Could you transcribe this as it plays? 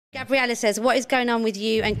Gabriella says, what is going on with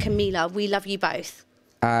you and Camila? We love you both.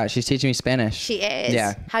 She's teaching me Spanish. She is?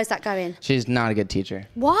 Yeah. How's that going? She's not a good teacher.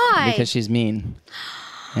 Why? Because she's mean.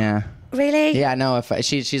 Yeah. Really? Yeah, no,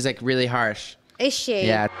 she's like really harsh. Is she?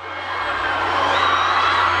 Yeah.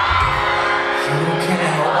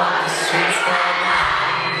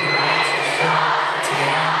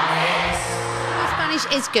 Spanish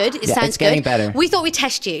is good. It yeah, sounds it's getting good. better. We thought we'd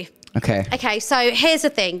test you. Okay. Okay, so here's the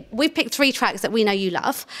thing. We've picked 3 tracks that we know you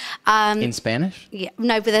love. In Spanish? Yeah,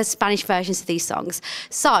 no, but there's Spanish versions of these songs.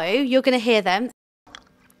 So you're going to hear them.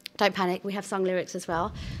 Don't panic, we have song lyrics as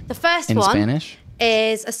well. The first in one Spanish?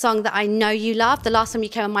 Is a song that I know you love. The last time you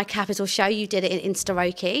came on My Capital show, you did it in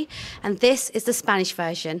Instaroki. And this is the Spanish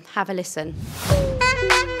version. Have a listen.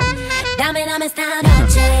 Dame esta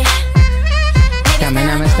noche. Dame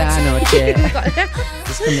esta noche.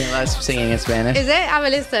 This is Camila's singing in Spanish. Is it? Have a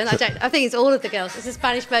listen. I think it's all of the girls. It's a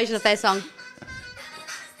Spanish version of their song.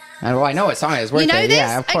 Well, I know what song it is. You know this?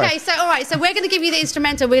 Yeah, of course. Okay, so all right, so we're going to give you the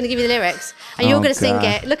instrumental, we're going to give you the lyrics, and you're going to sing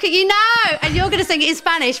it. Look at you now! And you're going to sing it in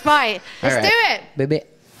Spanish, right? Let's do it. Baby.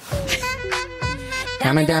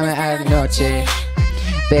 Dame esta noche.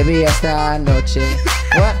 Baby, esta noche.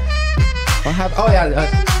 What? What happened? Oh, yeah.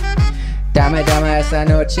 Dame esta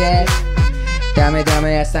noche. Dame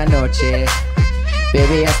esta noche.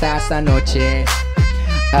 Baby, esta noche.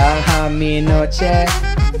 Mi noche.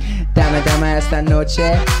 Dame esta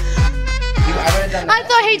noche. I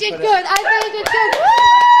thought he did good. I thought he did good.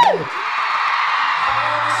 Woo!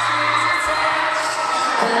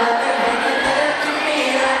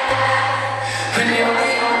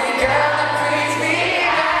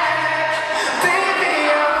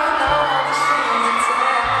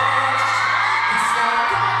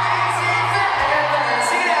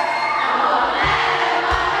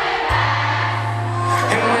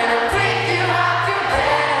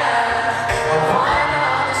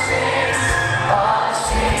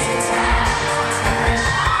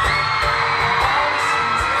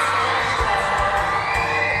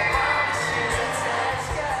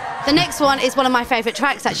 The next one is one of my favourite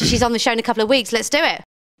tracks, actually. She's on the show in a couple of weeks. Let's do it.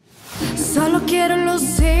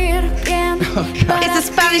 Oh, it's a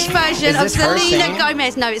Spanish version of Selena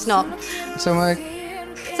Gomez. No, it's not.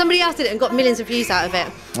 Somebody else did it and got millions of views out of it.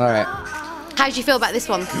 All right. How do you feel about this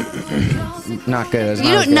one? Not good.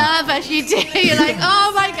 You look nervous, you do. You're like,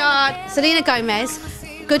 oh my God. Selena Gomez,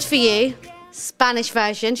 Good For You, Spanish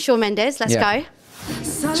version, Shawn Mendes. Let's go.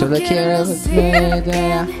 Solo quiero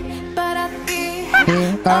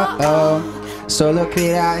Solo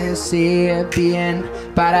quería decir bien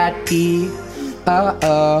para ti.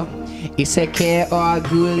 Y sé que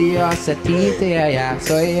orgullosa ti te haya.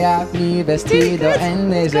 Soy a mi vestido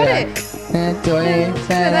en ella. Estoy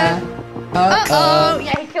será.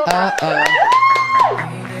 Yeah, he killed that.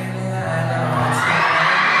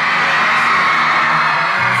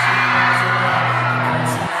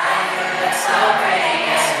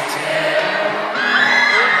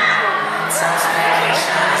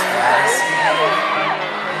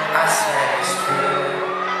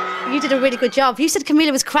 You did a really good job. You said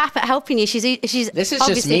Camila was crap at helping you. She's This is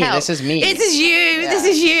obviously just me. helped. This is me. This is you. Yeah. This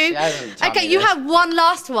is you. Okay, you have one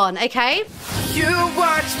last one. Okay. You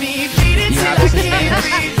watch me beat it till I can't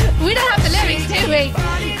breathe. We don't have the lyrics, do we?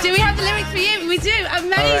 Do we have the lyrics for you? We do.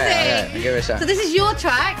 Amazing. All right, give it a shot. So this is your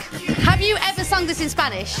track. Have you ever sung this in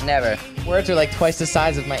Spanish? Never. Words are like twice the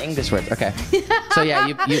size of my English words. Okay. So yeah, I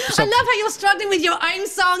love how you're struggling with your own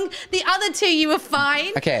song. The other 2 you were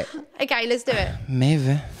fine. Okay. Okay, let's do it. Me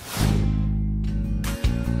ve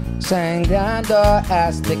sangrando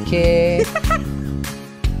hasta que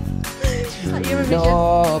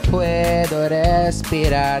no puedo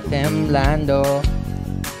respirar temblando.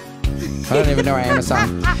 I don't even know where I am a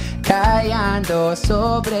song. Callando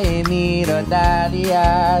sobre mi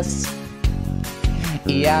rodillas.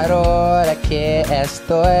 Y ahora que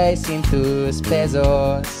estoy sin tus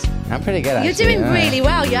besos. I'm pretty good, You're actually. doing really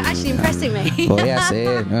well. You're actually impressing me. Voy a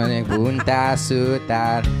hacer una punta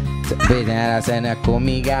sutar. Vienes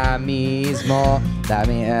conmigo mismo. I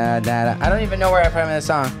don't even know where I'm from in the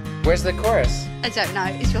song. Where's the chorus? I don't know.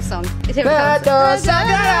 It's your song. Here it comes.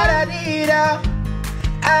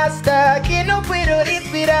 Hasta que no puedo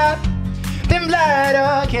respirar.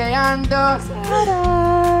 Temblado que ando.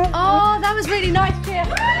 Oh, that was really nice, Kia.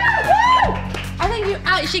 I think you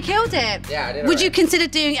actually killed it. Yeah, I did. Would you consider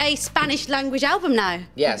doing a Spanish language album now?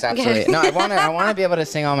 Yes, absolutely. No, I want to be able to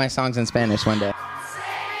sing all my songs in Spanish one day.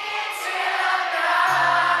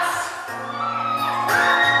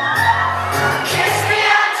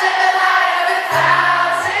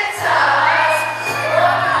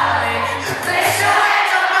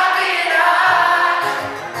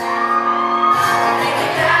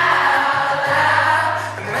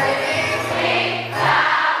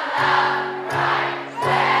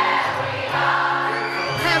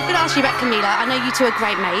 Camila, I know you two are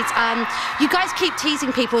great mates. You guys keep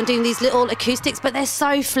teasing people and doing these little acoustics, but they're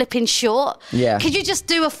so flipping short. Yeah. Could you just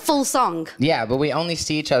do a full song? Yeah, but we only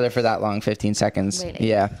see each other for that long, 15 seconds. Really?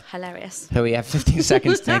 Yeah. Hilarious. So we have 15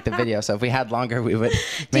 seconds to make the video. So if we had longer, we would.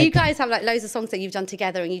 Do you guys have like loads of songs that you've done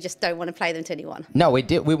together and you just don't want to play them to anyone? No, we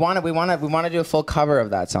do. We want to do a full cover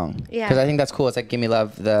of that song. Yeah. Because I think that's cool. It's like "Give Me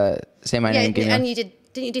Love," the "Say My Name." Give Me and Love. you did.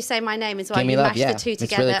 Didn't you do Say My Name as well? Give Me You Love, mashed yeah. the two It's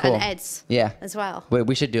together really cool. and Ed's as well.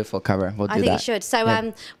 We should do a full cover. We'll do that. I think you should.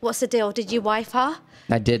 So, what's the deal? Did you wife her?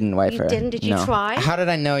 I didn't wife her. You didn't? Did you No. try? How did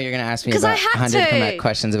I know you're going to ask me Because about I had 100 to.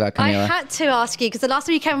 questions about I Camila? had to ask you because the last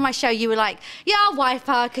time you came on my show, you were like, "Yeah, I'll wife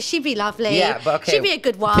her because she'd be lovely. Yeah, but okay. She'd be a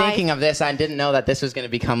good wife." Thinking of this, I didn't know that this was going to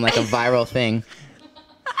become like a viral thing.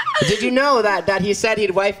 Did you know that he said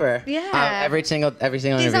he'd wife her? Yeah. Every single Is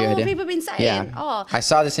interview that I what do. people have been saying? Yeah. Oh. I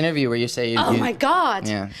saw this interview where you say you. Oh you, my God.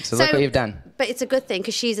 Yeah. So look what you've done. But it's a good thing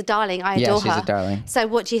because she's a darling. I adore her. Yeah, she's a darling. So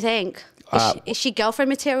what do you think? Is she girlfriend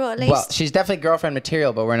material at least? Well, she's definitely girlfriend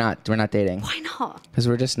material, but we're not dating. Why not? Because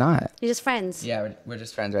we're just not. You're just friends. Yeah, we're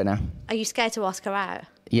just friends right now. Are you scared to ask her out?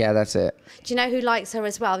 Yeah, that's it. Do you know who likes her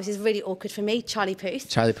as well? This is really awkward for me. Charlie Puth.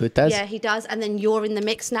 Charlie Puth does? Yeah, he does. And then you're in the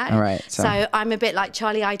mix now. All right. So I'm a bit like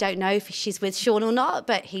Charlie. I don't know if she's with Shawn or not,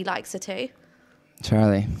 but he likes her too.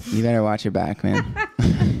 Charlie, you better watch your back, man.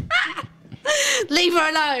 Leave her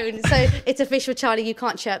alone. So it's official, Charlie. You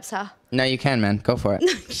can't chirp her. No, you can, man. Go for it.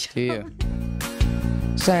 Do you.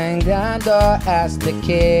 Sangrando hasta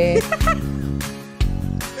que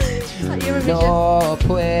no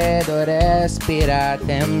puedo respirar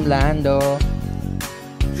temblando.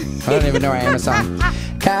 I don't even know where I am in the song.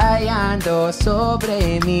 Callando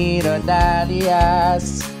sobre mi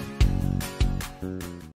rodillas.